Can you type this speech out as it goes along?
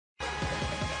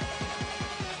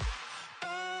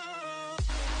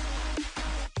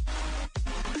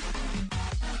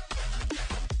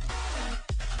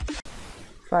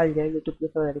Fala YouTube da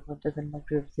galera, eu vou trazendo mais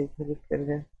pra vocês,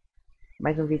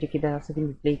 mais um vídeo aqui da nossa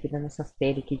gameplay, aqui da nossa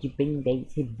série aqui de Ben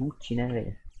 10 Reboot, né,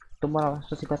 velho? Então bora lá, se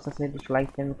você gosta da série, deixa o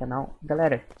like no canal.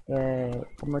 Galera,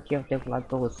 como eu tinha até falado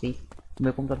pra vocês, o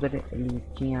meu computador, ele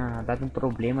tinha dado um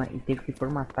problema e teve que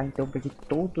formatar, então eu perdi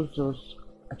todos os,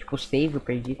 tipo, save eu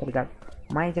perdi, tá ligado?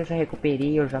 Mas eu já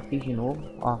recuperei, eu já fiz de novo,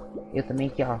 ó, eu também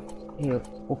aqui, ó, eu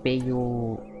upei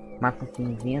o massa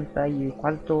cinzenta e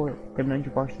quase tô terminando de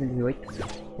bosta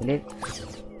 2008, beleza?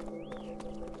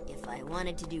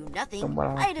 Então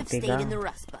bora lá pegar,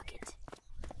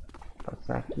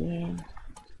 passar aqui.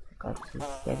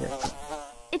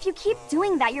 If you keep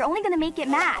doing that, you're only gonna make it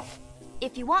mad.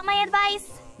 If you want my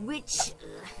advice, which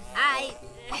I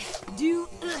do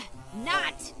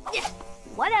not.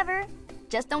 Whatever.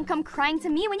 Just don't come crying to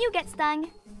me when you get stung.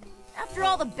 After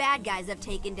all the bad guys I've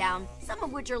taken down, some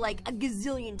of which are like a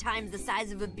gazillion times the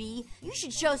size of a bee, you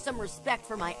should show some respect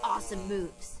for my awesome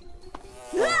moves.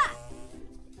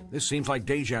 This seems like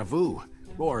deja vu,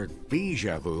 or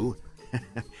bija vu.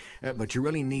 But you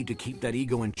really need to keep that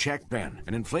ego in check, Ben.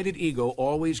 An inflated ego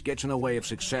always gets in the way of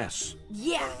success.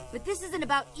 Yeah, but this isn't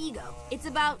about ego. It's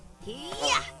about,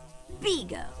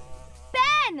 Bigo.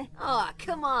 Ben! Oh,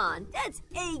 come on. That's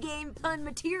A-game pun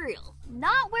material.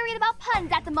 Not worried about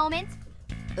puns at the moment.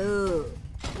 Oh.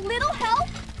 Little help?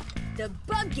 The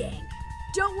Bug Gang.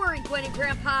 Don't worry, Gwen and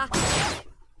Grandpa.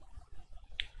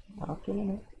 Ok,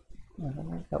 né?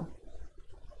 Então.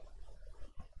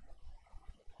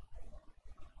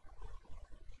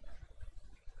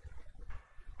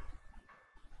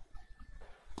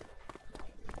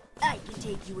 I can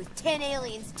take you with 10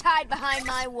 aliens tied behind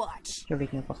my watch. Deixa eu ver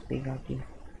quem eu posso pegar aqui.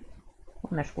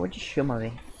 Mano, acho que vou de chama,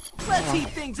 velho. Let's heat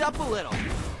things up a little.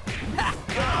 Ha!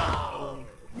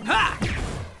 Ha!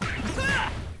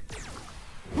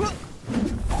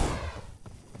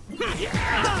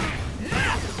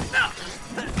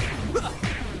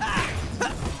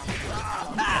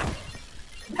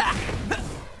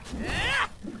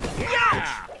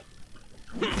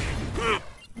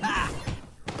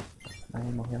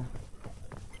 Aí morreu.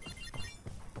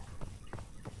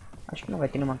 Acho que não vai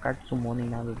ter nenhuma carta summon nem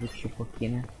nada do tipo aqui,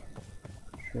 né?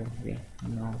 Deixa eu ver.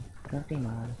 Não tem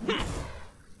nada.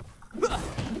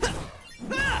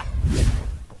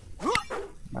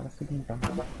 Bora seguir então.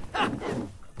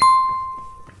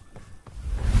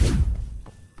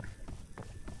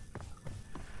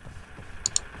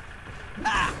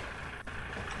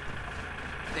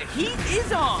 The heat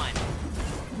is on.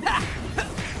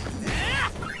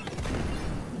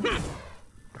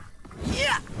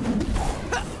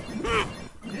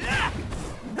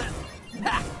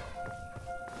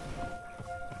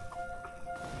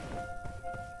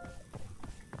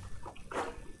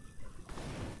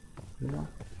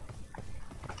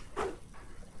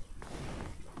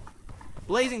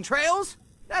 Blazing trails?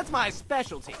 That's my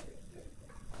specialty.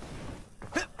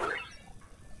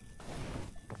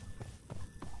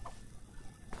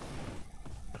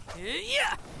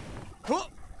 Yeah.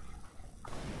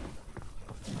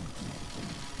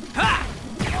 Ha!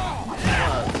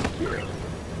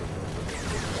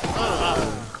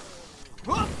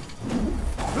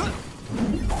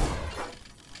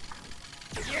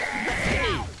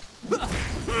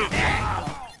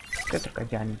 Deixa eu trocar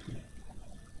de anime aqui.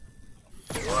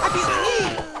 I feel the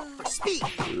need for speed.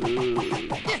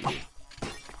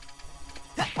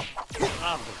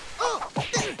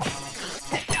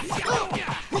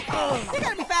 You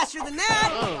gotta be faster than that.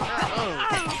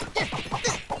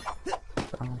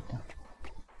 Pronto.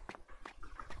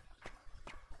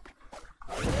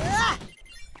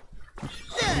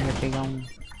 Eu vou pegar um.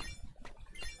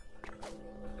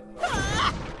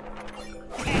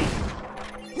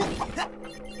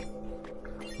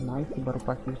 Nice, bora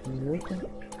para aqui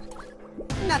 18.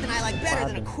 Nothing I like better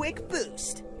than a quick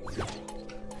boost.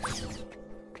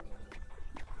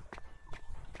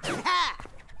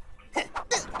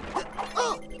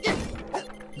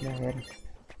 Já era.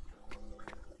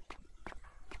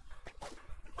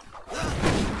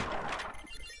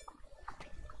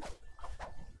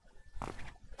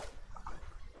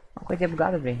 Uma coisa é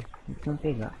bugada, velho. Não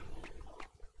pegar.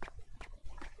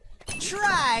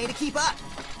 Try to keep up.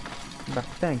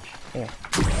 Bastante? É.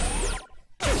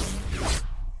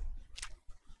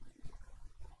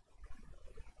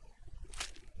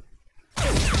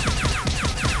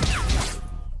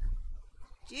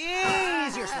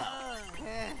 Jeez, you're slow.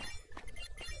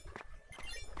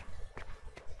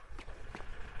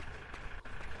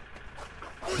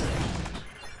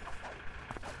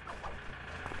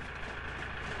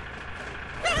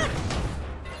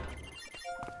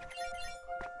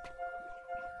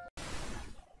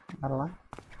 Bora lá.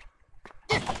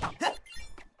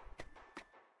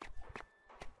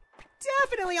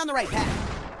 Definitely on the right path.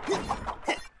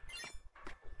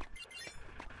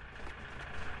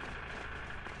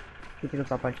 Que eu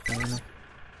só pode fazer, né?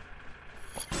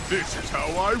 This is how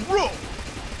I roll!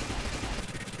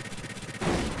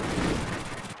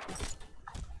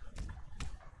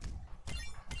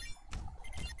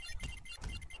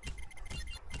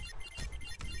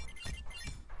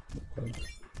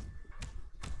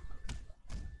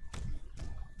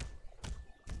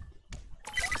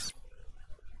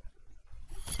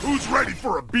 Who's ready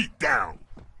for a beatdown?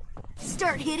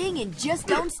 Start hitting and just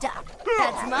don't stop.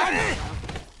 That's my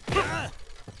motto.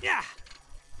 Yeah.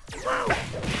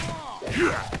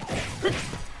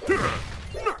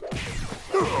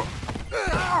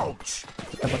 Ouch!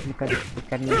 Acaba ficaria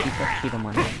divertido,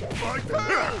 mano. Like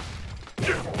that!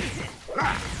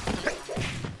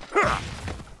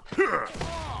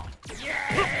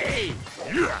 Yay!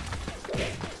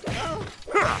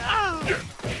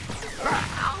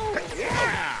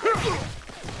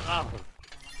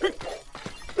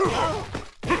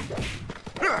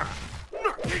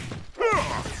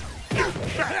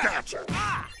 Back at you!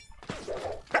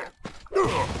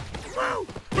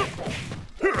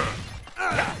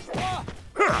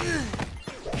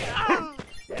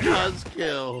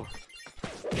 Buzzkill.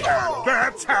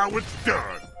 That's how it's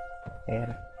done!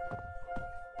 Era.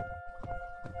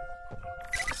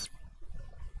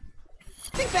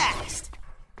 Think fast.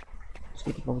 Isso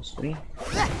aqui que eu vou destruir?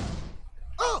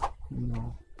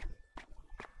 Não.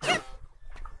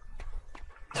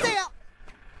 Stay up.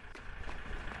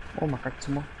 Oh, macaco de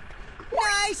sumô.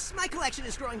 Nice. My collection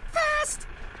is growing fast.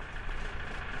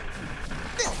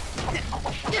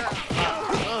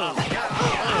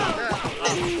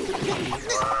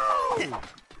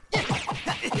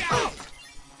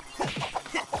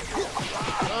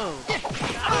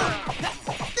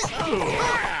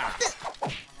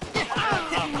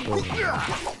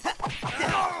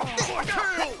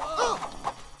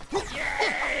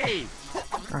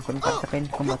 Ah, quando o cara tá caindo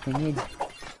de combater nele.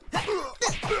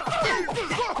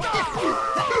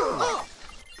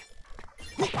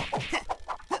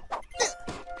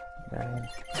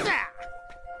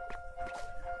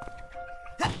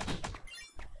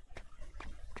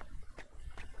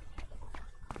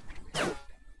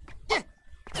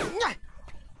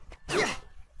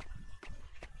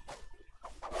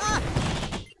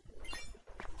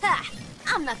 Ha!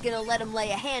 I'm not gonna let him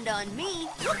lay a hand on me.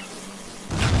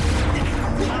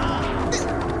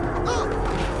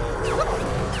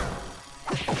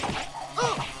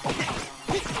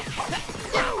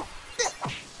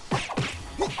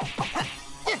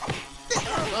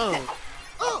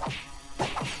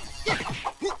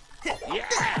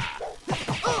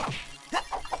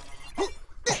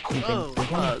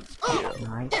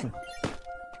 Nice.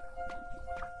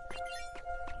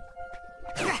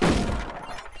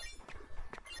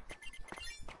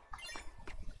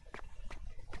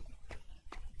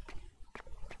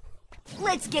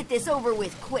 Let's get this over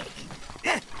with quick.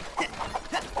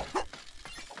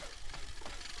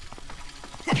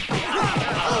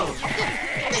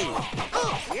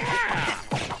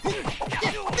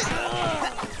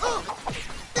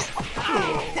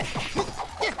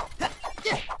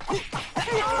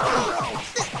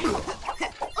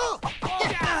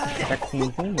 Tá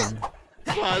com 100, mano?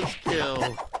 Buzzkill.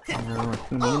 Não,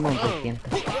 aqui mínimo 80.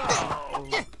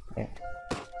 É.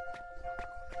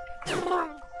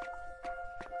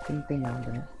 Aqui não tem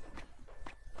nada, né?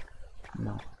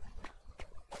 Não.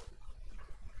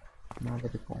 Nada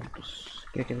de pontos.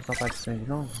 Queria ter só partição de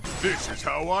novo? This is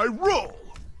how I roll!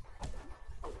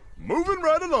 Moving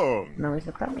right along! Não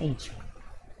exatamente.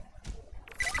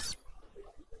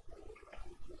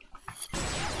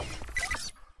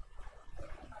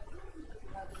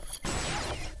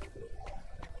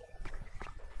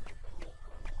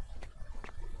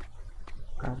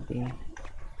 Cadê?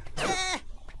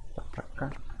 Tá pra cá.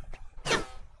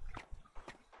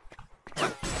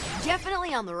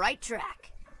 Definitely on the right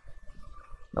track.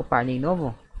 Opa, de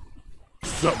novo?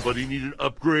 Somebody need an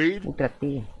upgrade? Ultra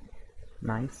T.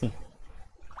 Nice.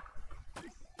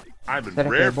 I'm in Será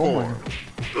que rare é bom, form. mano?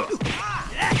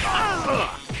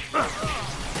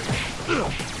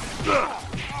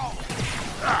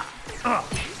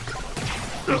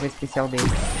 Vamos ver o especial dele.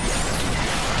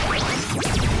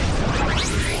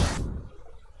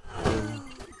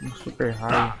 Um super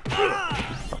high.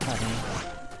 Pra caramba.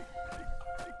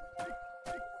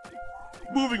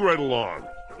 Moving right along.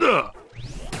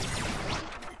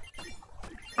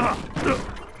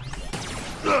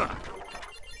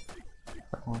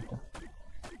 Pronto.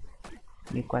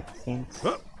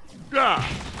 1400.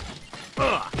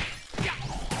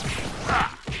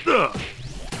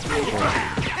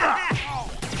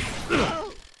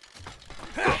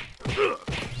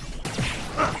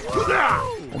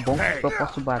 bom é que eu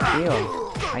posso bater,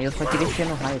 ó. Aí eu só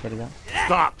direciono o raio, tá ligado?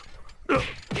 Stop!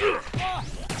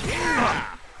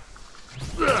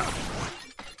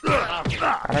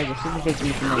 Caralho, eu sei do jeito que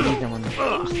ele finaliza, mano.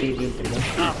 Eu sei dele, tá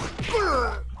ligado?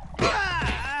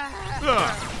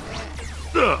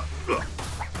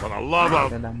 For the love of...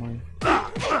 Filha da mãe.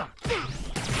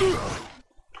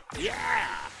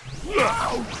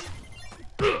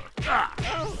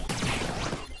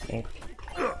 F.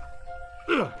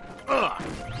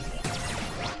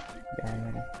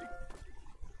 Galera.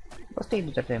 Gostei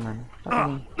do TP, mano. Tá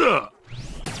bem.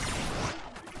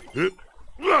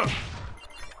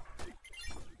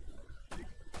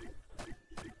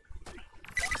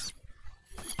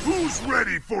 Who's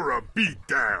ready for a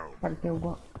beatdown? Cara, tem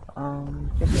alguma...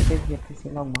 tinha certeza que ia ter,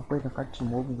 sei lá, alguma coisa no carta de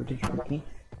smoke, vou deixar aqui.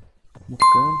 No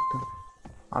canto.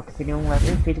 Ó, que seria um lugar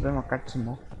perfeito pra uma carta de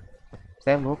smoke.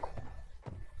 Você é louco.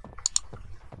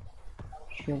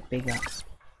 Deixa eu pegar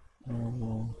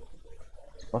o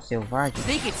Spot selvagem.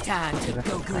 Think it's time to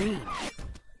go green.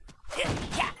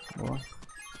 Boa.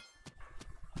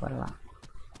 Bora lá.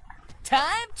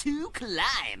 Time to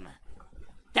climb.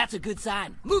 That's a good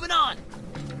sign. Moving on.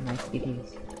 Mais que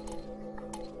isso.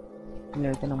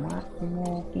 Melhor tá no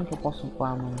máximo. Quem que eu posso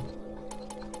upar, mano?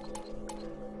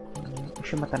 O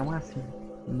Chama tá no máximo?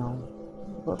 Não.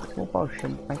 Vou upar o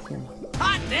Chama, faz sentido.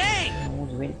 Hot dang! Não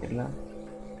uso ele, tá ligado?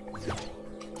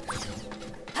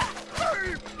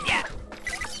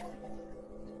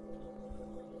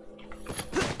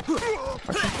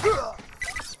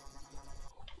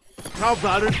 How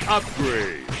about an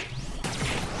upgrade?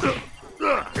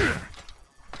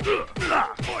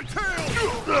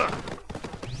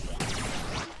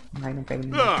 Ai, não pega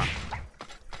ninguém.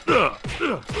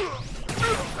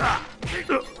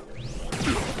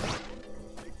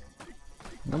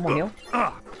 Não morreu?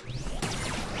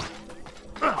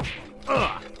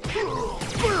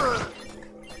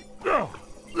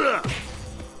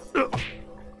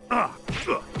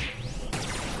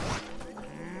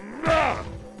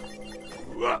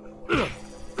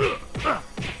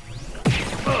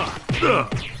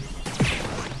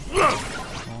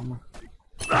 Toma.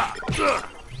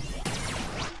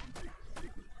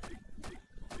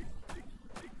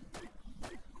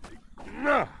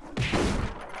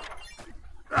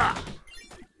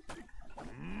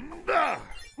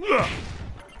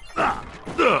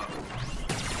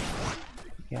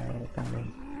 Já era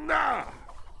também.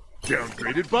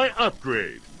 Downgraded by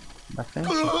upgrade. Bastante?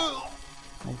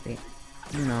 Mas tem.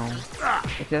 Não.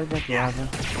 Eu quero de atuava.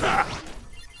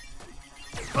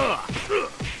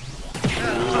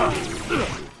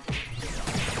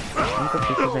 Nunca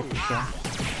fiz vai ficar.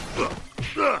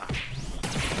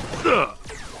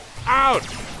 Ouch!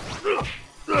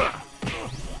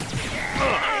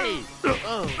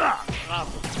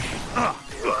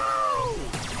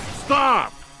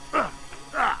 Stop!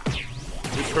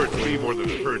 This hurts me more than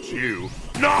it hurts you.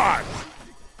 Not!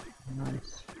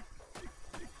 Nice.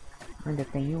 Ainda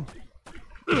tem um.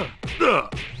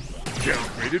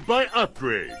 Downgraded by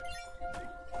upgrade.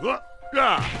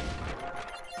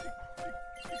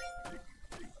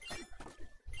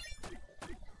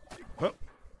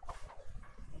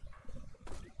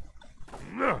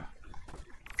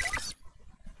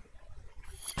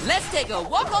 Let's take a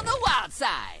walk on the wild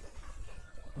side.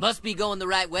 Must be going the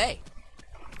right way.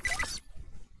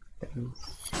 3.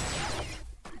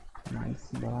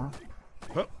 Nice, bora lá.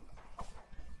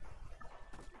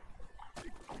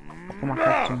 Com uma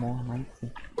carta de morro,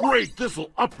 nice. Great,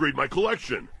 this'll upgrade my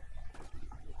collection.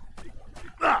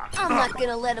 I'm not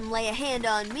gonna let him lay a hand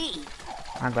on me.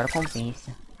 Agora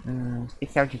compensa.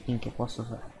 Especial de quem que eu posso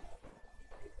usar?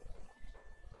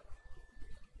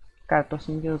 Cara, tô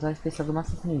sem de usar o especial do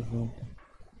Massa Cinzenta.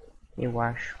 Eu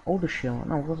acho. Ou do Chama.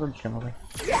 Não, vou usar do Chama, vai.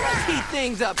 Speed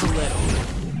things up a little.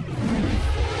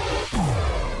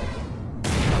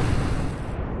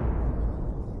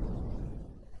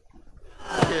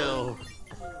 Kill.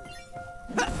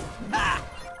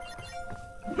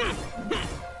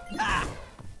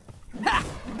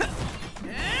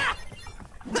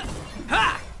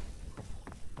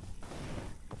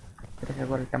 Será que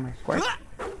agora ele tá mais forte?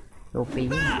 Eu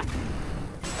peguei.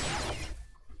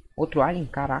 Outro alien,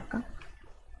 caraca.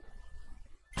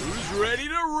 Who's ready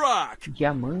to rock?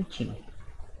 Diamante.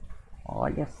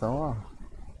 Olha só.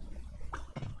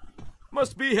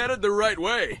 Must be headed the right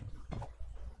way.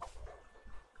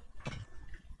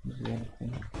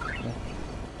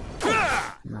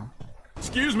 Não.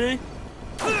 Excuse me.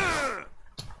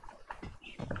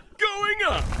 Going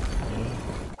up.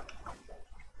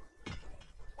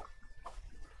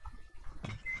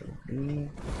 Deixa eu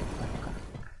ver.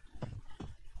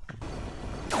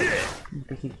 Não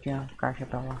pensei que tinha caixa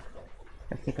pra lá.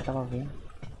 Eu sei que eu tava vendo.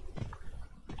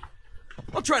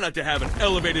 I'll try not to have an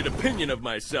elevated opinion of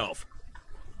myself.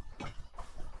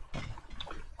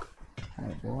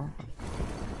 Aí, boa.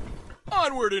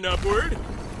 Onward and upward.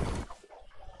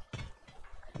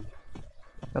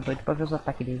 Tô doido pra ver os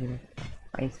ataques dele, né?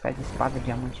 Aí ele faz espada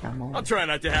diamante na mão. I'll try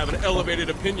not to have an elevated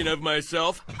opinion of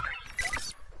myself.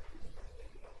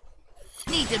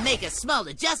 Need to make a small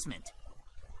adjustment.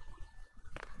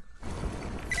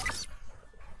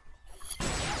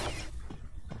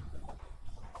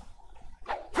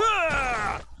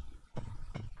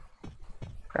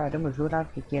 Caramba, eu jurava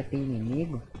que aqui ia ter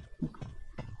inimigo.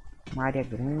 Uma área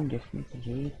grande, assim, desse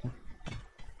jeito.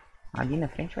 Ali na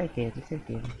frente vai ter, tenho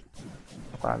certeza.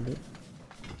 Valeu.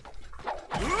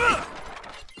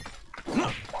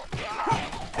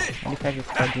 Ele faz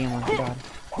esse espadinha, mano, da hora.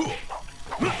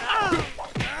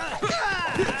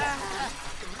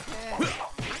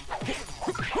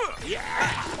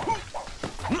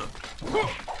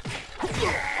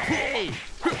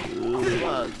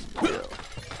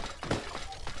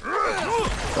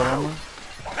 Toma.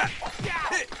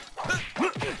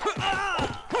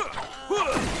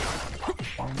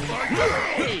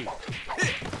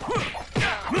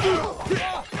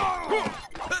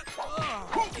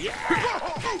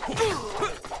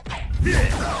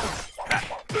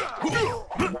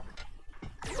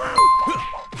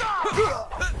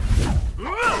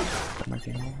 Toma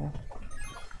de novo.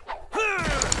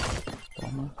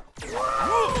 Toma.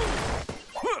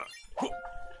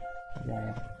 Já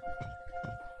era.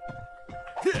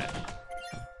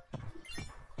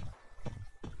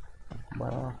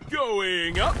 Bora lá.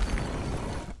 Going up.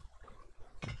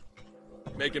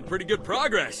 Making pretty good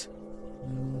progress.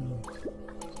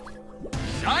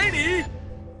 Shiny.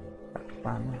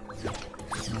 Pá, né?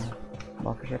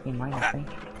 Bom, que já tem mais na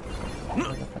frente.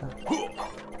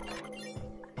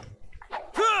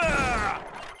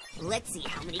 Let's see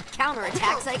how many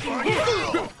counterattacks I can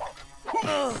do.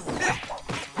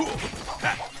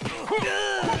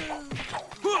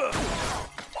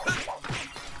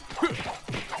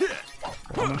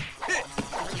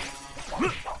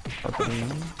 Faltei um.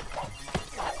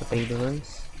 Faltei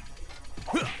dois.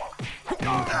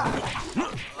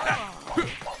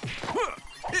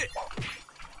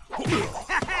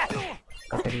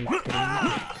 Faltei três.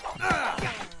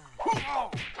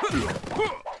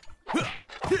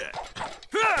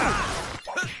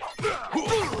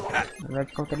 Na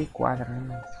verdade, faltei quatro,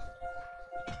 né?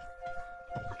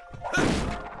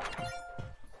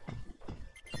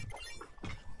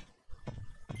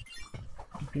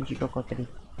 Fingi que eu contei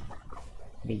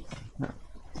 3. Não.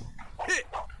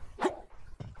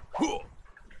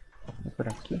 É por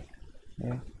aqui?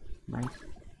 É, mas...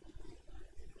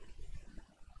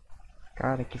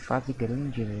 Cara, que fase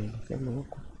grande, velho. Isso é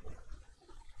louco.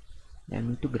 É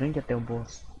muito grande até o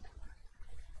boss.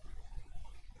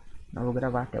 Não vou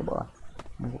gravar até o boss.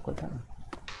 Não vou cortar não.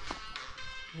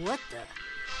 What the?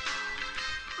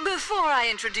 Before I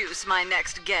introduce my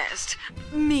next guest,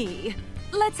 me,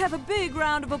 let's have a big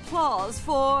round of applause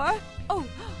for... Oh,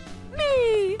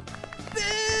 me!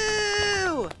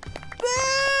 Boo!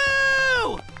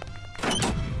 Boo!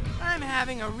 I'm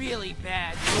having a really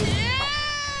bad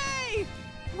day!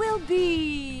 We'll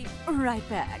be right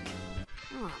back.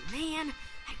 Oh man,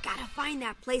 I gotta find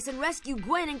that place and rescue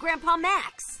Gwen and Grandpa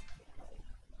Max.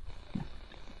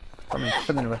 Calma aí,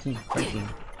 tá um negocinho? Certinho.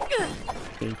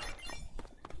 Feito.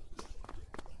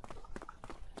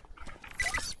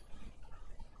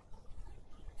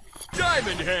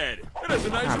 Diamond Head. It has a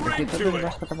nice Porque ring todo to it.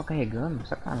 negócio que eu tava carregando,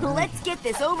 sacanagem. Let's get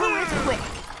this over with quick.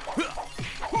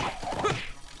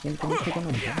 Ele também chegou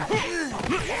no jato.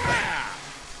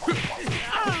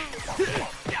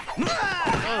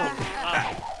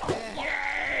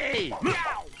 Yay!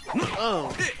 Oh.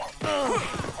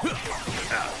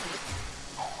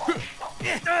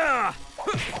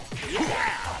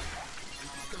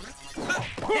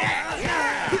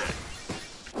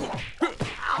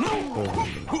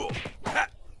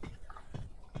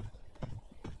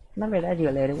 Na verdade,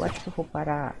 galera, eu acho que eu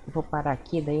vou parar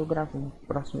aqui, daí eu gravo um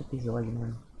próximo episódio,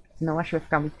 mano. Senão eu acho que vai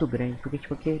ficar muito grande, porque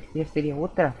tipo, aqui já seria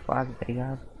outra fase, tá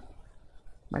ligado?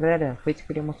 Mas galera, foi isso que eu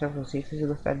queria mostrar pra vocês. Se vocês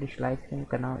gostaram, deixa o like, se inscreve no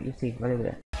canal e eu sei, valeu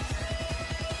galera.